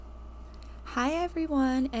Hi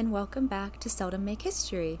everyone, and welcome back to Seldom Make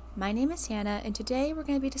History. My name is Hannah, and today we're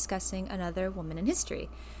going to be discussing another woman in history.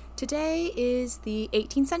 Today is the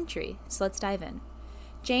 18th century, so let's dive in.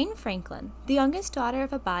 Jane Franklin, the youngest daughter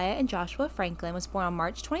of Abiah and Joshua Franklin, was born on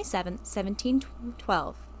March 27,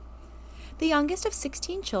 1712. The youngest of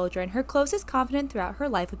 16 children, her closest confidant throughout her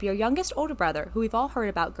life would be her youngest older brother, who we've all heard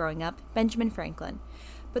about growing up, Benjamin Franklin.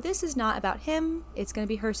 But this is not about him, it's going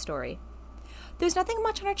to be her story. There's nothing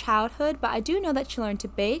much on her childhood, but I do know that she learned to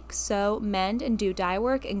bake, sew, mend, and do dye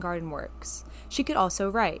work and garden works. She could also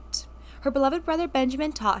write. Her beloved brother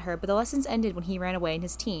Benjamin taught her, but the lessons ended when he ran away in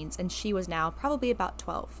his teens, and she was now probably about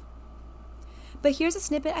 12. But here's a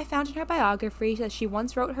snippet I found in her biography that she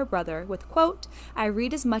once wrote her brother with, quote, "I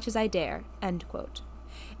read as much as I dare," end quote.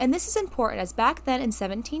 And this is important as back then in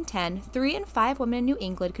 1710, 3 in 5 women in New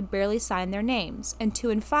England could barely sign their names, and 2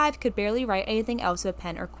 in 5 could barely write anything else with a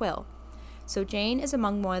pen or quill. So Jane is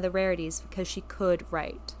among one of the rarities because she could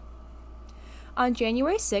write. On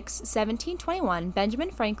January 6, 1721,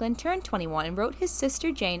 Benjamin Franklin turned 21 and wrote his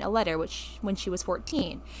sister Jane a letter when she was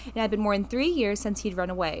 14. It had been more than 3 years since he'd run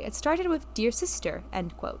away. It started with, "Dear Sister,"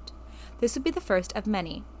 end quote. This would be the first of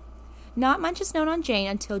many. Not much is known on Jane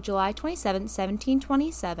until July 27,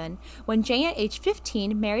 1727, when Jane at age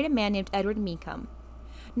 15 married a man named Edward Meekum.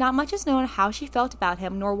 Not much is known how she felt about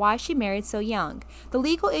him, nor why she married so young. The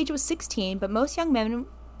legal age was 16, but most young women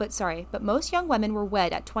were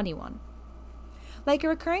wed at 21. Like a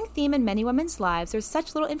recurring theme in many women's lives, there's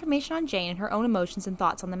such little information on Jane and her own emotions and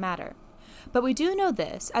thoughts on the matter. But we do know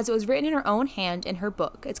this, as it was written in her own hand in her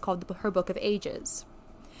book. It's called her Book of Ages.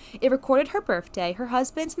 It recorded her birthday, her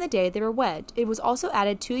husband's, and the day they were wed. It was also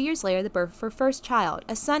added 2 years later the birth of her first child,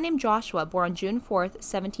 a son named Joshua, born on June 4th,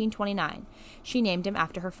 1729. She named him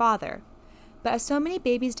after her father. But as so many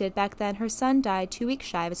babies did back then, her son died 2 weeks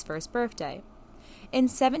shy of his first birthday. In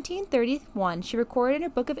 1731, she recorded in her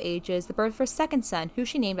Book of Ages the birth of her second son, who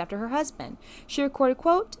she named after her husband. She recorded,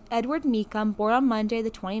 quote, "Edward Meekum, born on Monday the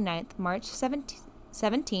 29th, March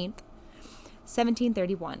 17th,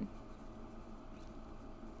 1731.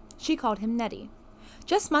 She called him Nettie.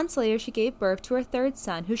 Just months later, she gave birth to her third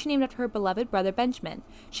son, who she named after her beloved brother Benjamin.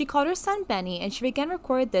 She called her son Benny, and she again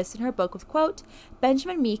recorded this in her book with, quote,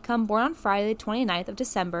 "Benjamin Meekum, born on Friday the 29th of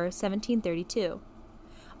December, 1732.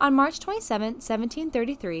 On March 27,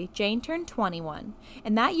 1733, Jane turned 21,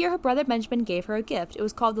 and that year her brother Benjamin gave her a gift. It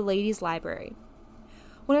was called the Ladies' Library.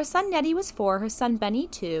 When her son Nettie was 4, her son Benny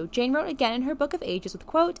 2, Jane wrote again in her Book of Ages with,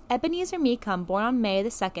 quote, "Ebenezer Meekum, born on May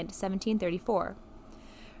the 2nd, 1734.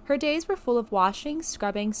 Her days were full of washing,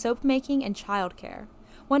 scrubbing, soap making, and child care.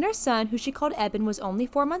 When her son, who she called Eben, was only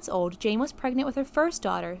 4 months old, Jane was pregnant with her first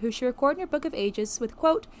daughter, who she recorded in her Book of Ages with,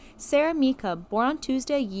 quote, "Sarah Meekum, born on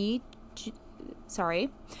Tuesday, ye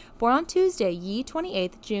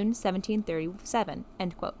 28th June, 1737,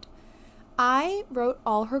 end quote. I wrote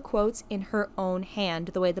all her quotes in her own hand,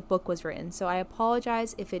 the way the book was written, so I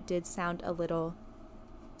apologize if it did sound a little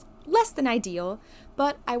less than ideal,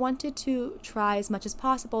 but I wanted to try as much as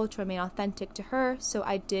possible to remain authentic to her, so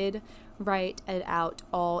I did write it out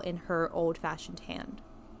all in her old-fashioned hand.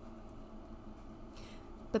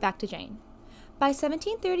 But back to Jane. By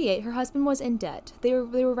 1738, her husband was in debt. They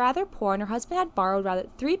were rather poor, and her husband had borrowed rather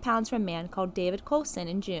 £3 from a man called David Coulson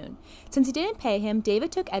in June. Since he didn't pay him,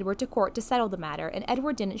 David took Edward to court to settle the matter, and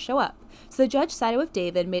Edward didn't show up, so the judge sided with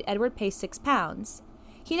David and made Edward pay £6.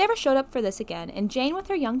 He never showed up for this again, and Jane with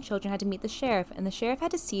her young children had to meet the sheriff, and the sheriff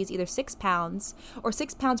had to seize either £6 or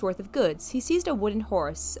 £6 worth of goods. He seized a wooden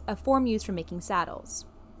horse, a form used for making saddles.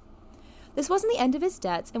 This wasn't the end of his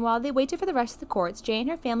debts, and while they waited for the rest of the courts, Jane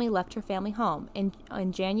and her family left her family home in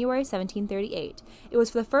January 1738. It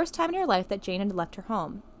was for the first time in her life that Jane had left her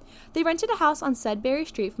home. They rented a house on Sudbury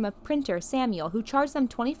Street from a printer, Samuel, who charged them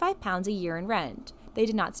 £25 a year in rent. They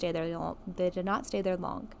did not stay there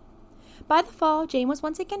long. By the fall, Jane was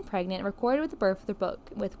once again pregnant and recorded with the birth of the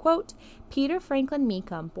book with, quote, "Peter Franklin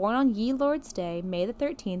Meekum, born on ye Lord's Day, May the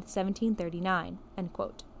 13th, 1739, end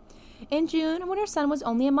quote. In June, when her son was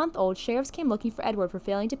only a month old, sheriffs came looking for Edward for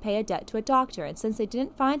failing to pay a debt to a doctor, and since they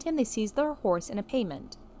didn't find him, they seized their horse in a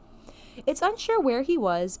payment. It's unsure where he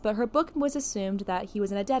was, but her book was assumed that he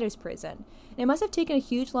was in a debtor's prison. It must have taken a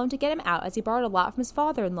huge loan to get him out, as he borrowed a lot from his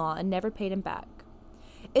father-in-law and never paid him back.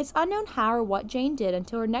 It's unknown how or what Jane did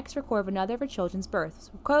until her next record of another of her children's births.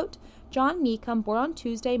 Quote, "John Meekum, born on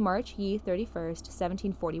Tuesday, March ye 31st,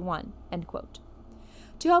 1741, end quote.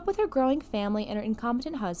 To help with her growing family and her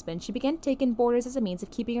incompetent husband, she began taking boarders as a means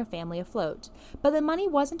of keeping her family afloat. But the money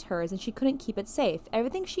wasn't hers, and she couldn't keep it safe.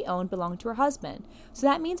 Everything she owned belonged to her husband. So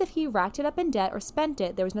that means if he racked it up in debt or spent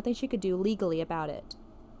it, there was nothing she could do legally about it.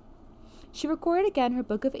 She recorded again her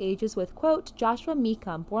Book of Ages with, quote, Joshua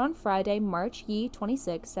Mecum, born on Friday, March 26,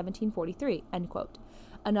 1743, end quote,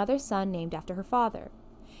 another son named after her father.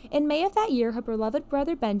 In May of that year, her beloved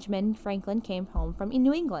brother Benjamin Franklin came home from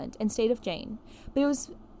New England and stayed with Jane, but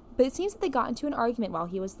it seems that they got into an argument while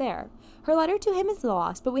he was there. Her letter to him is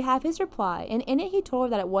lost, but we have his reply, and in it he told her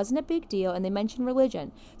that it wasn't a big deal and they mentioned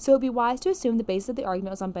religion, so it would be wise to assume the basis of the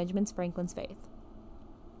argument was on Benjamin Franklin's faith.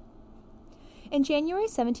 In January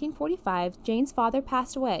 1745, Jane's father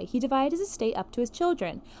passed away. He divided his estate up to his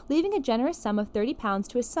children, leaving a generous sum of £30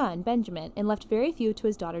 to his son, Benjamin, and left very few to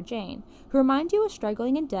his daughter Jane, who, remind you, was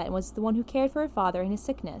struggling in debt and was the one who cared for her father in his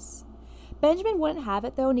sickness. Benjamin wouldn't have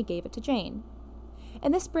it, though, and he gave it to Jane.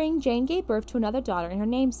 In the spring, Jane gave birth to another daughter in her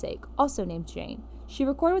namesake, also named Jane. She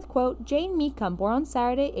recorded with, quote, Jane Mecum, born on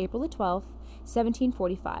Saturday, April the 12th,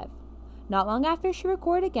 1745. Not long after, she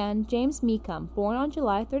recorded again James Mecum, born on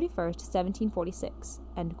July 31st, 1746,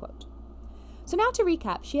 end quote. So now to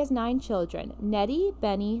recap, she has 9 children, Nettie,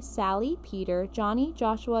 Benny, Sally, Peter, Johnny,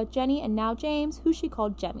 Joshua, Jenny, and now James, who she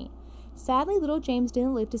called Jemmy. Sadly, little James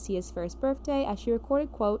didn't live to see his first birthday, as she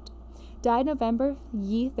recorded, quote, died November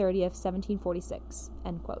 30th, 1746,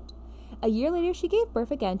 end quote. A year later, she gave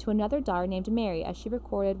birth again to another daughter named Mary, as she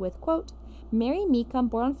recorded with, quote, Mary Mecum,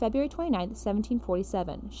 born on February 29th,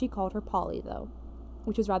 1747. She called her Polly, though,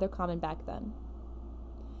 which was rather common back then.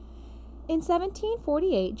 In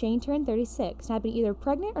 1748, Jane turned 36 and had been either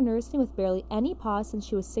pregnant or nursing with barely any pause since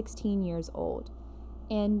she was 16 years old.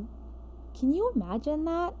 And can you imagine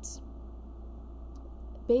that?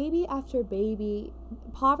 Baby after baby,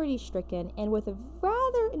 poverty-stricken, and with a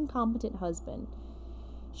rather incompetent husband.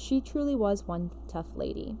 She truly was one tough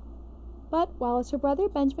lady. But while her brother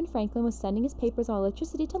Benjamin Franklin was sending his papers on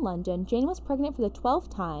electricity to London, Jane was pregnant for the 12th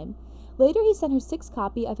time. Later, he sent her 6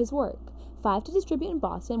 copies of his work, 5 to distribute in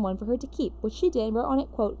Boston and 1 for her to keep, which she did and wrote on it,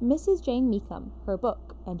 quote, Mrs. Jane Mecum, her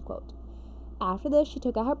book, end quote. After this, she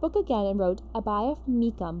took out her book again and wrote Abiah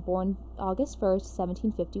Mecum, born August 1st,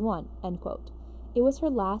 1751, end quote. It was her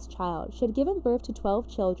last child. She had given birth to 12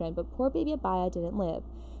 children, but poor baby Abiah didn't live.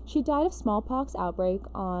 She died of smallpox outbreak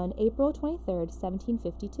on April 23rd,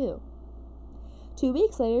 1752. 2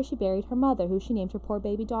 weeks later, she buried her mother, who she named her poor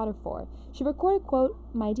baby daughter for. She recorded, quote,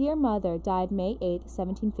 My dear mother died May 8th,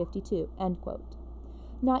 1752, end quote.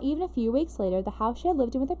 Not even a few weeks later, the house she had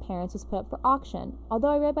lived in with her parents was put up for auction, although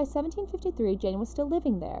I read by 1753 Jane was still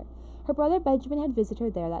living there. Her brother Benjamin had visited her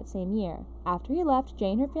there that same year. After he left,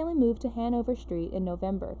 Jane and her family moved to Hanover Street in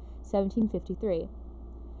November 1753.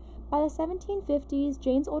 By the 1750s,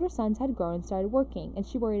 Jane's older sons had grown and started working, and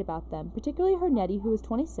she worried about them, particularly her Nettie, who was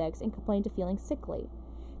 26 and complained of feeling sickly.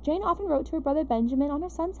 Jane often wrote to her brother Benjamin on her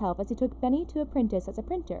son's health as he took Benny to apprentice as a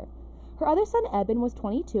printer. Her other son Eben was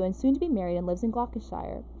 22 and soon to be married and lives in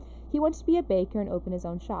Gloucestershire. He wanted to be a baker and open his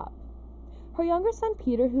own shop. Her younger son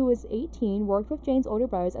Peter, who was 18, worked with Jane's older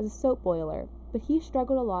brothers as a soap boiler, but he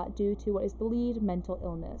struggled a lot due to what is believed mental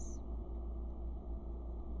illness.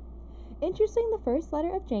 Interesting, the first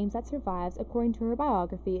letter of James that survives, according to her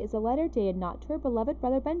biography, is a letter dated not to her beloved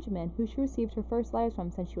brother Benjamin, who she received her first letters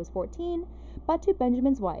from since she was 14, but to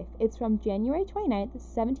Benjamin's wife. It's from January 29th,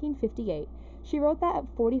 1758. She wrote that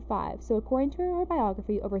at 45, so according to her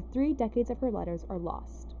biography, over 3 decades of her letters are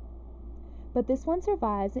lost. But this one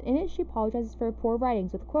survives, and in it she apologizes for her poor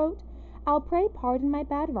writings with, quote, I'll pray pardon my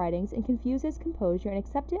bad writings and confuse his composure and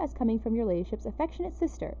accept it as coming from your ladyship's affectionate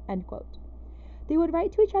sister, end quote. They would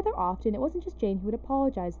write to each other often. It wasn't just Jane who would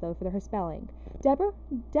apologize, though, for her spelling.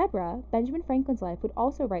 Deborah, Benjamin Franklin's wife, would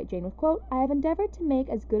also write Jane with, quote, I have endeavored to make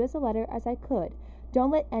as good as a letter as I could.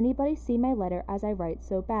 Don't let anybody see my letter as I write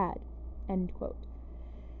so bad, end quote.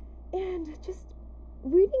 And just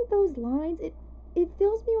reading those lines, it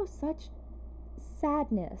fills me with such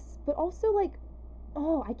sadness, but also like,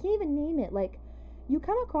 oh, I can't even name it. Like, you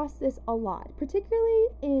come across this a lot, particularly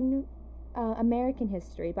in American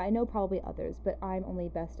history, but I know probably others, but I'm only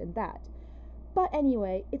best in that. But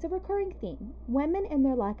anyway, it's a recurring theme, women and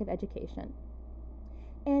their lack of education.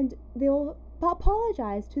 And they'll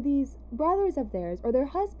apologize to these brothers of theirs or their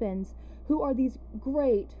husbands who are these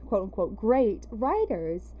great, quote-unquote, great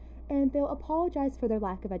writers, and they'll apologize for their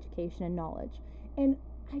lack of education and knowledge. And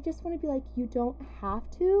I just want to be like, you don't have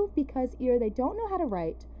to, because either they don't know how to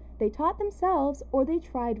write, they taught themselves, or they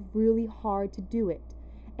tried really hard to do it.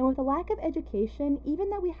 And with a lack of education, even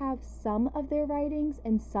that we have some of their writings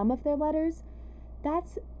and some of their letters,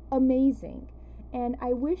 that's amazing. And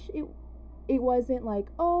I wish it wasn't like,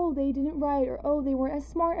 oh, they didn't write, or oh, they weren't as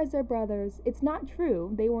smart as their brothers. It's not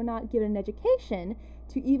true. They were not given an education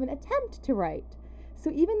to even attempt to write. So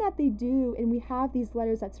even that they do, and we have these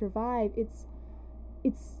letters that survive, it's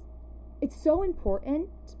so important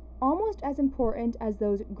almost as important as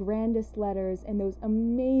those grandest letters and those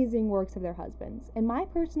amazing works of their husbands. In my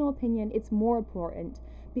personal opinion, it's more important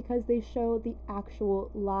because they show the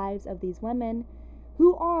actual lives of these women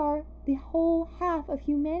who are the whole half of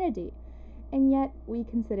humanity. And yet we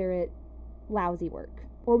consider it lousy work,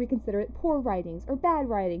 or we consider it poor writings or bad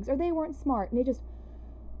writings, or they weren't smart, and it just,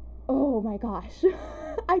 oh my gosh.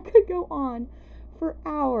 I could go on for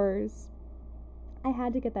hours. I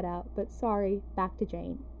had to get that out, but sorry, back to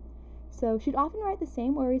Jane. So she'd often write the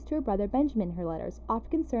same worries to her brother Benjamin in her letters, often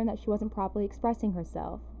concerned that she wasn't properly expressing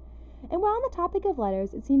herself. And while on the topic of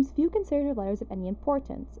letters, it seems few considered her letters of any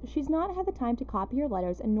importance. She's not had the time to copy her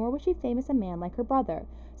letters, and nor was she famous a man like her brother.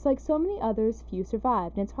 So like so many others, few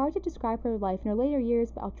survived, and it's hard to describe her life in her later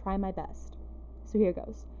years, but I'll try my best. So here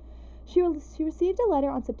goes. She received a letter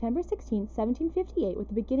on September 16, 1758, with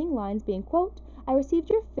the beginning lines being, quote, "I received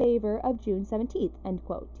your favor of June 17th, end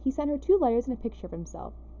quote. He sent her 2 letters and a picture of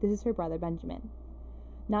himself. This is her brother Benjamin.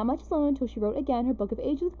 Not much alone until she wrote again her book of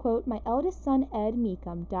ages with, quote, "My eldest son, Ed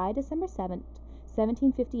Meekum, died December 7th,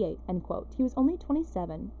 1758, end quote. He was only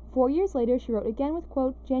 27. 4 years later, she wrote again with,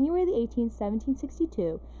 quote, "January the 18th,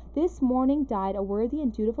 1762. This morning died a worthy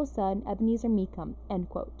and dutiful son, Ebenezer Meekum," end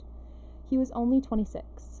quote. He was only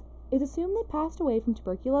 26. It's assumed they passed away from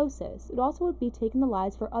tuberculosis. It also would be taken the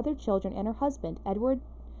lives for other children and her husband, Edward,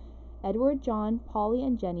 John, Polly,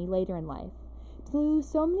 and Jenny, later in life. To lose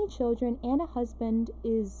so many children and a husband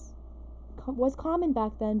was common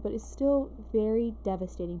back then, but is still very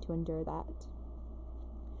devastating to endure that.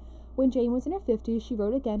 When Jane was in her 50s, she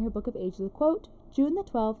wrote again her book of ages with, quote, "June the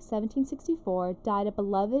 12th, 1764, died a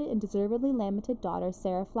beloved and deservedly lamented daughter,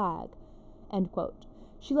 Sarah Flagg," end quote.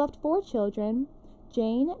 She left 4 children,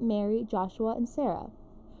 Jane, Mary, Joshua, and Sarah.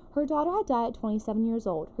 Her daughter had died at 27 years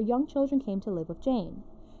old. Her young children came to live with Jane.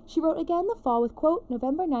 She wrote again in the fall with, quote,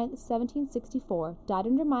 "November 9th, 1764, died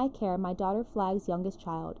under my care my daughter Flagg's youngest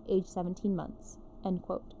child, aged 17 months, end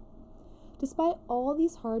quote. Despite all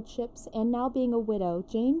these hardships and now being a widow,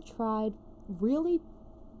 Jane tried really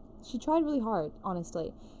hard,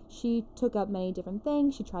 honestly. She took up many different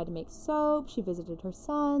things. She tried to make soap, she visited her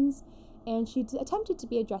sons, and she attempted to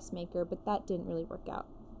be a dressmaker, but that didn't really work out.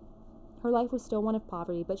 Her life was still one of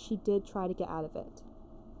poverty, but she did try to get out of it.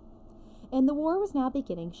 And the war was now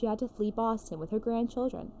beginning. She had to flee Boston with her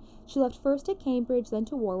grandchildren. She left first to Cambridge, then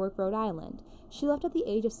to Warwick, Rhode Island. She left at the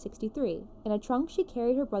age of 63. In a trunk, she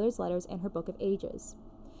carried her brother's letters and her book of ages.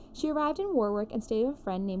 She arrived in Warwick and stayed with a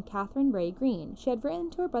friend named Catherine Ray Green. She had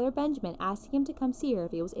written to her brother Benjamin, asking him to come see her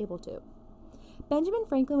if he was able to. Benjamin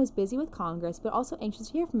Franklin was busy with Congress, but also anxious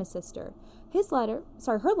to hear from his sister. Her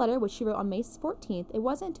letter, which she wrote on May 14th, it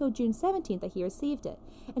wasn't until June 17th that he received it,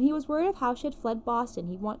 and he was worried of how she had fled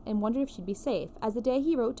Boston and wondered if she'd be safe. As the day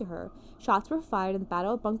he wrote to her, shots were fired and the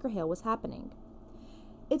Battle of Bunker Hill was happening.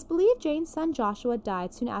 It's believed Jane's son Joshua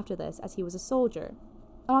died soon after this, as he was a soldier.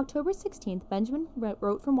 On October 16th, Benjamin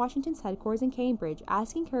wrote from Washington's headquarters in Cambridge,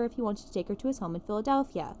 asking her if he wanted to take her to his home in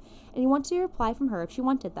Philadelphia, and he wanted a reply from her if she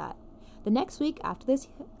wanted that. The next week after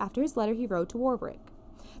his letter, he wrote to Warwick.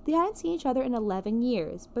 They hadn't seen each other in 11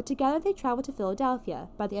 years, but together they traveled to Philadelphia.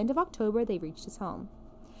 By the end of October, they reached his home.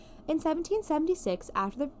 In 1776,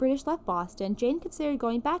 after the British left Boston, Jane considered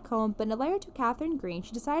going back home, but in a letter to Catherine Green,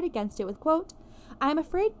 she decided against it with, quote, "I am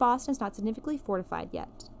afraid Boston is not significantly fortified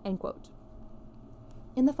yet," end quote.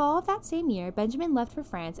 In the fall of that same year, Benjamin left for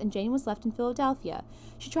France and Jane was left in Philadelphia.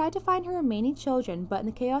 She tried to find her remaining children, but in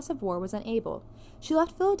the chaos of war was unable. She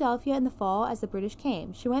left Philadelphia in the fall as the British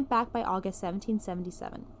came. She went back by August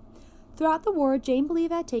 1777. Throughout the war, Jane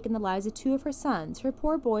believed it had taken the lives of 2 of her sons, her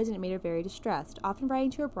poor boys, and it made her very distressed, often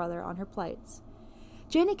writing to her brother on her plights.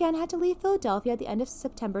 Jane again had to leave Philadelphia at the end of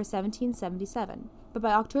September 1777, but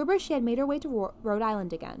by October she had made her way to Rhode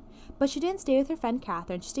Island again. But she didn't stay with her friend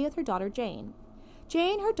Catherine, she stayed with her daughter Jane.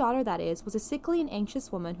 Jane, her daughter that is, was a sickly and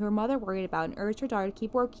anxious woman who her mother worried about and urged her daughter to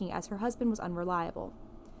keep working as her husband was unreliable.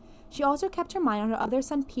 She also kept her mind on her other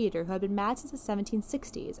son Peter, who had been mad since the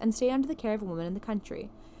 1760s, and stayed under the care of a woman in the country.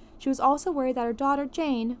 She was also worried that her daughter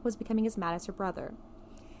Jane was becoming as mad as her brother.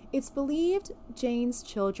 It's believed Jane's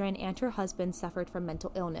children and her husband suffered from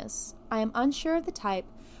mental illness. I am unsure of the type,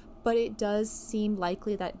 but it does seem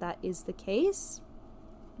likely that that is the case.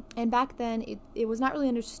 And back then, it was not really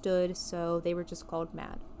understood, so they were just called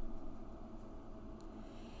mad.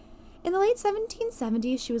 In the late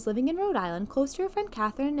 1770s, she was living in Rhode Island, close to her friend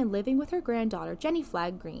Catherine, and living with her granddaughter, Jenny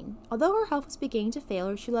Flagg Green. Although her health was beginning to fail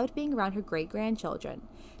her, she loved being around her great-grandchildren.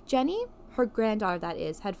 Jenny, her granddaughter that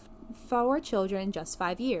is, had 4 children in just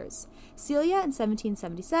 5 years. Celia in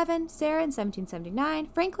 1777, Sarah in 1779,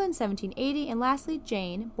 Franklin in 1780, and lastly,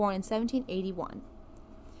 Jane, born in 1781.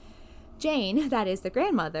 Jane, that is the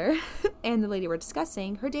grandmother, and the lady we're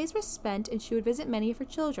discussing, her days were spent and she would visit many of her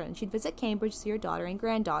children. She'd visit Cambridge to see her daughter and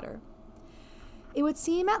granddaughter. It would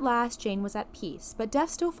seem at last Jane was at peace, but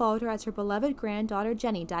death still followed her as her beloved granddaughter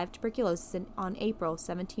Jenny died of tuberculosis on April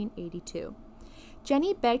 1782.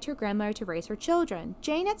 Jenny begged her grandmother to raise her children.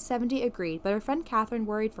 Jane at 70 agreed, but her friend Catherine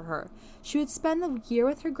worried for her. She would spend the year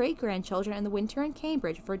with her great-grandchildren and the winter in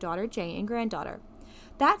Cambridge with her daughter Jane and granddaughter.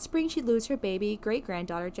 That spring she'd lose her baby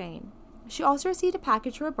great-granddaughter Jane. She also received a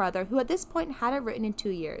package from her brother, who at this point had it written in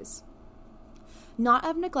 2 years. Not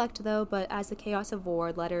of neglect, though, but as the chaos of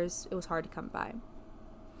war, letters, it was hard to come by.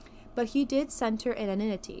 But he did send her an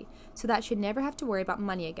annuity, so that she'd never have to worry about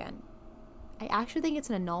money again. I actually think it's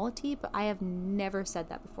an annuity, but I have never said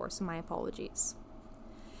that before, so my apologies.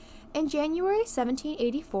 In January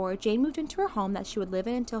 1784, Jane moved into her home that she would live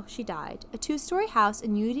in until she died, a 2-story house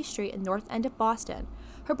in Unity Street in the north end of Boston.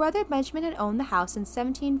 Her brother Benjamin had owned the house since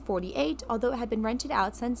 1748, although it had been rented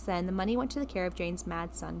out since then. The money went to the care of Jane's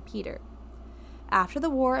mad son, Peter. After the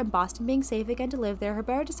war and Boston being safe again to live there, her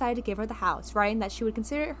brother decided to give her the house, writing that she would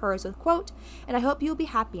consider it hers with, quote, "and I hope you will be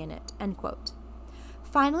happy in it," end quote.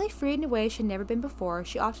 Finally, freed in a way she had never been before,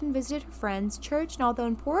 she often visited her friends, church, and although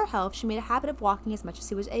in poorer health, she made a habit of walking as much as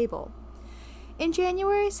she was able. In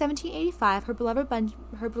January 1785, her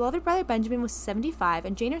beloved brother Benjamin was 75,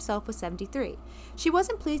 and Jane herself was 73. She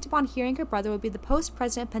wasn't pleased upon hearing her brother would be the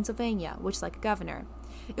post-president of Pennsylvania, which is like a governor.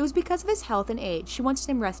 It was because of his health and age. She wanted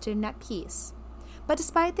him rested and at peace. But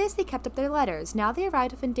despite this, they kept up their letters. Now they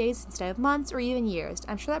arrived within days instead of months or even years.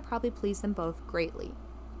 I'm sure that probably pleased them both greatly.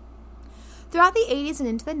 Throughout the 80s and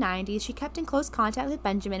into the 90s, she kept in close contact with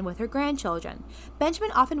Benjamin and with her grandchildren.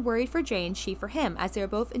 Benjamin often worried for Jane, she for him, as they were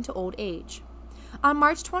both into old age. On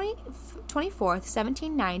March 24th,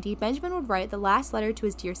 1790, Benjamin would write the last letter to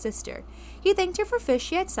his dear sister. He thanked her for fish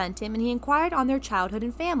she had sent him, and he inquired on their childhood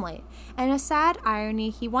and family. And in a sad irony,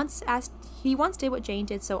 he once did what Jane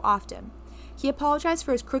did so often. He apologized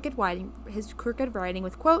for his crooked writing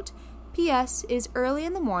with, quote, "P.S. It is early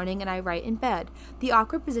in the morning and I write in bed. The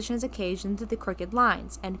awkward position is occasioned through the crooked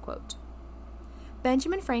lines," end quote.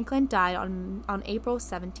 Benjamin Franklin died on April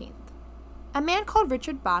 17th. A man called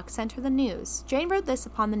Richard Bach sent her the news. Jane wrote this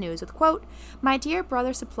upon the news with, quote, "My dear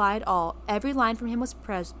brother supplied all. Every line from him was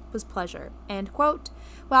pleasure," end quote.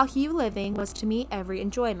 "While he living was to me every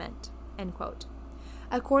enjoyment," end quote.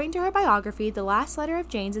 According to her biography, the last letter of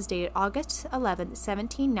Jane's is dated August 11,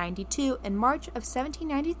 1792. In March of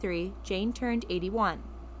 1793, Jane turned 81.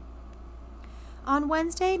 On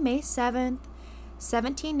Wednesday, May 7th,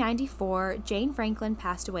 1794, Jane Franklin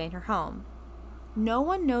passed away in her home. No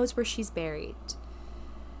one knows where she's buried.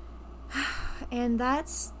 And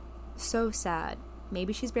that's so sad.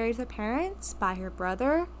 Maybe she's buried with her parents, by her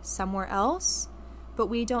brother, somewhere else, but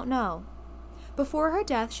we don't know. Before her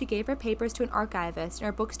death, she gave her papers to an archivist and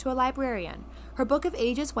her books to a librarian. Her book of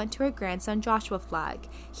ages went to her grandson Joshua Flagg.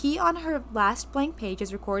 He, on her last blank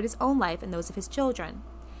pages, recorded his own life and those of his children.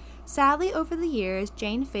 Sadly, over the years,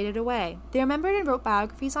 Jane faded away. They remembered and wrote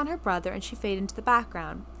biographies on her brother, and she faded into the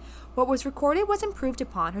background. What was recorded was improved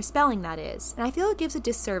upon, her spelling that is, and I feel it gives a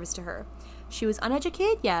disservice to her. She was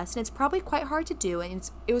uneducated, yes, and it's probably quite hard to do, and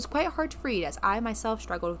it was quite hard to read, as I myself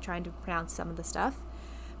struggled with trying to pronounce some of the stuff.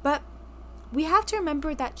 But we have to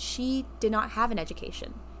remember that she did not have an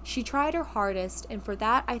education. She tried her hardest, and for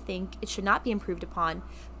that, I think it should not be improved upon,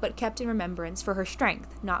 but kept in remembrance for her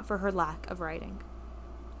strength, not for her lack of writing.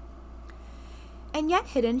 And yet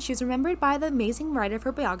hidden, she was remembered by the amazing writer of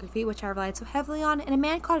her biography, which I relied so heavily on, and a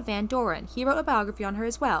man called Van Doren. He wrote a biography on her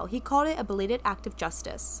as well. He called it a belated act of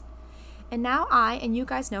justice. And now I and you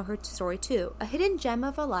guys know her story too. A hidden gem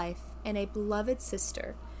of a life and a beloved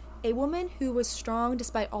sister. A woman who was strong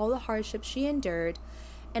despite all the hardships she endured,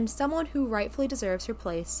 and someone who rightfully deserves her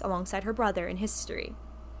place alongside her brother in history.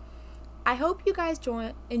 I hope you guys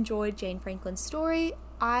enjoyed Jane Franklin's story.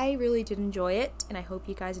 I really did enjoy it, and I hope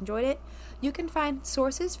you guys enjoyed it. You can find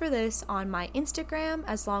sources for this on my Instagram,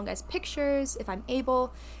 as long as pictures, if I'm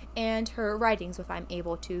able, and her writings, if I'm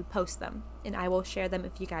able to post them. And I will share them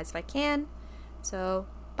with you guys if I can. So,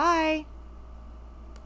 bye!